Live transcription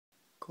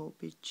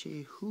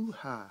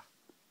Kopicheehaw.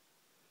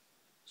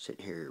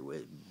 Sitting here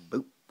with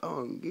Boop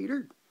on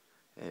Gator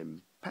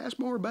and pass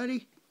more,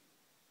 buddy.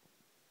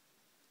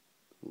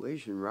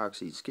 Wishing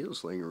Roxy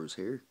Skillslinger was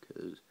here,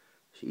 'cause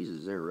she's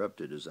as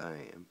interrupted as I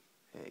am,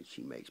 and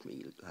she makes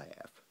me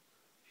laugh.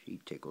 She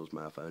tickles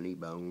my funny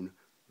bone,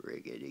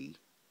 riggedy,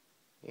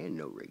 and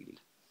no riggedy.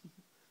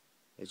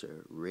 It's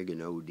a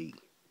riggin' OD.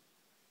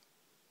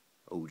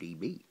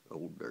 ODB,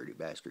 old dirty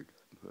bastard.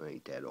 I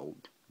ain't that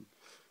old.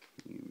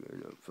 You better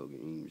not fucking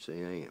even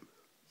say I am.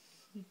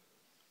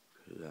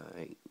 'Cause I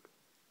ain't.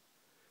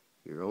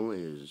 You're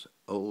only as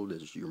old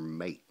as your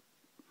mate.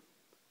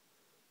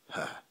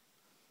 Ha!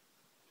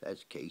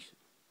 That's the case.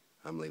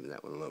 I'm leaving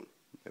that one alone.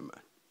 Never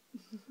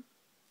mind.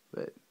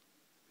 But,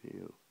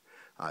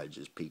 I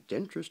just piqued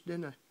interest,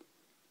 didn't I?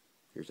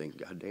 You're thinking,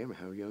 goddamn,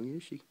 how young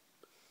is she?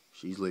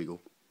 She's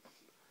legal.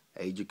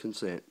 Age of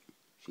consent.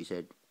 She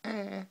said,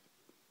 ah.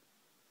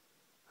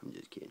 I'm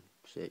just kidding.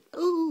 She said,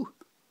 ooh.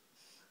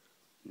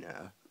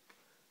 Nah.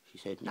 She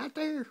said, not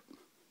there.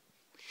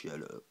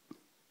 Shut up.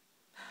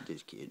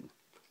 Just kidding.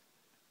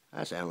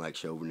 I sound like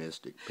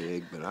chauvinistic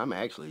pig, but I'm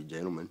actually a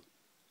gentleman.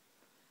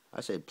 I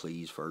said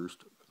please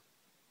first.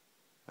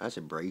 I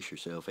said brace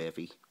yourself,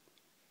 Effie.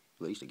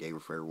 At least I gave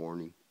her fair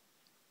warning.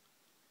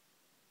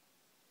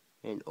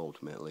 And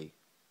ultimately,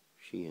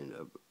 she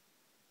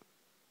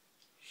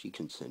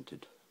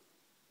consented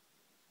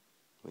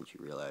when she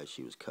realized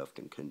she was cuffed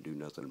and couldn't do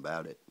nothing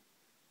about it.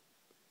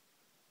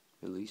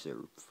 At least they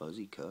were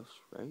fuzzy cuffs,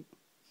 right?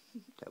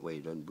 That way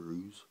it doesn't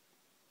bruise.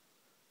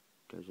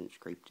 Doesn't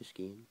scrape the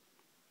skin.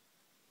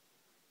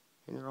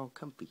 And they're all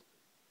comfy.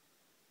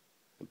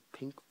 And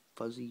pink,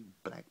 fuzzy,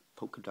 black,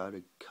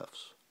 polka-dotted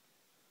cuffs.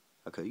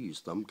 I could use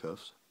thumb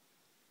cuffs.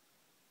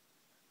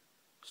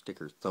 Stick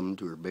her thumb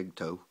to her big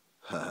toe.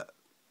 Kind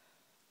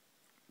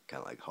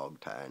of like hog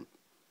tying.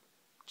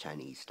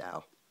 Chinese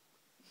style.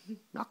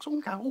 Knock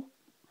some cow.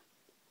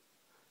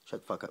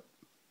 Shut the fuck up.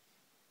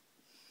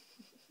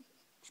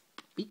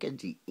 Speaking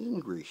the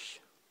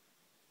English.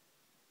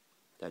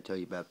 Did I tell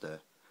you about the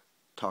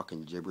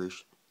talking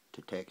gibberish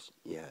to text?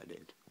 Yeah, I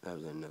did. That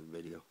was in another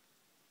video.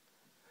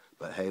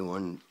 But hey,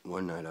 one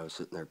night I was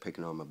sitting there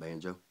picking on my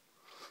banjo,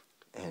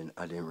 and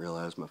I didn't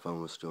realize my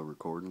phone was still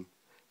recording.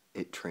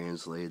 It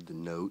translated the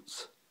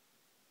notes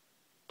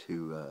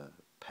to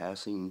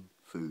passing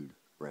food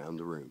round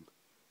the room.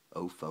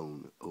 Oh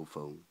phone,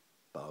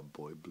 Bob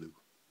Boy Blue.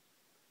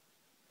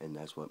 And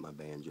that's what my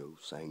banjo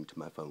sang to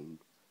my phone.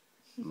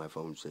 And my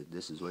phone said,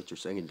 this is what you're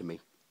singing to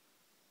me.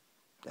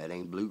 That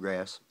ain't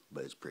bluegrass,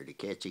 but it's pretty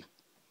catchy.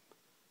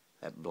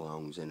 That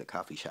belongs in a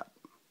coffee shop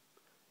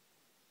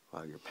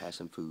while you're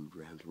passing food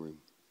around the room.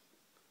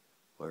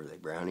 What are they,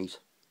 brownies?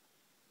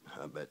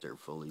 I bet they're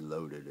fully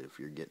loaded if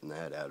you're getting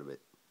that out of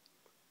it.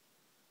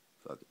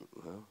 Fucking,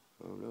 well,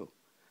 I don't know.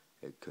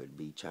 It could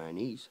be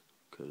Chinese,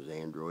 because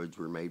androids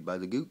were made by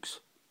the gooks.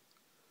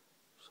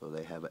 So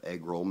they have an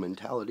egg roll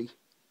mentality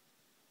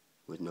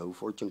with no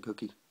fortune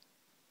cookie.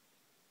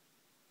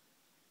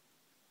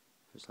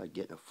 It's like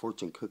getting a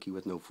fortune cookie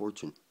with no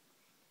fortune.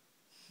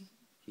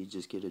 You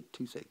just get a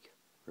toothache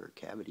or a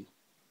cavity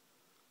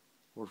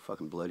or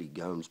fucking bloody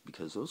gums,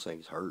 because those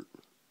things hurt.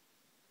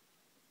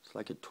 It's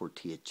like a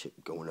tortilla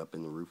chip going up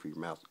in the roof of your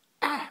mouth.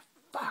 Ah,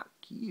 fuck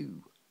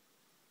you.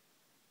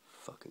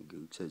 Fucking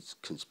gooks. It's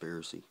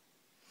conspiracy.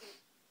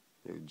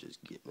 They're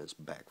just getting us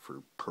back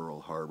for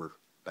Pearl Harbor,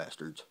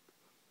 bastards.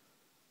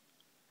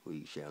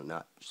 We shall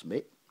not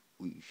submit.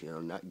 We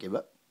shall not give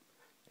up.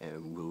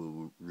 And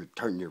we'll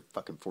return your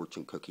fucking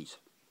fortune cookies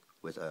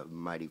with a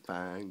mighty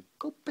fine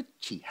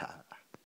Kopicheehaw.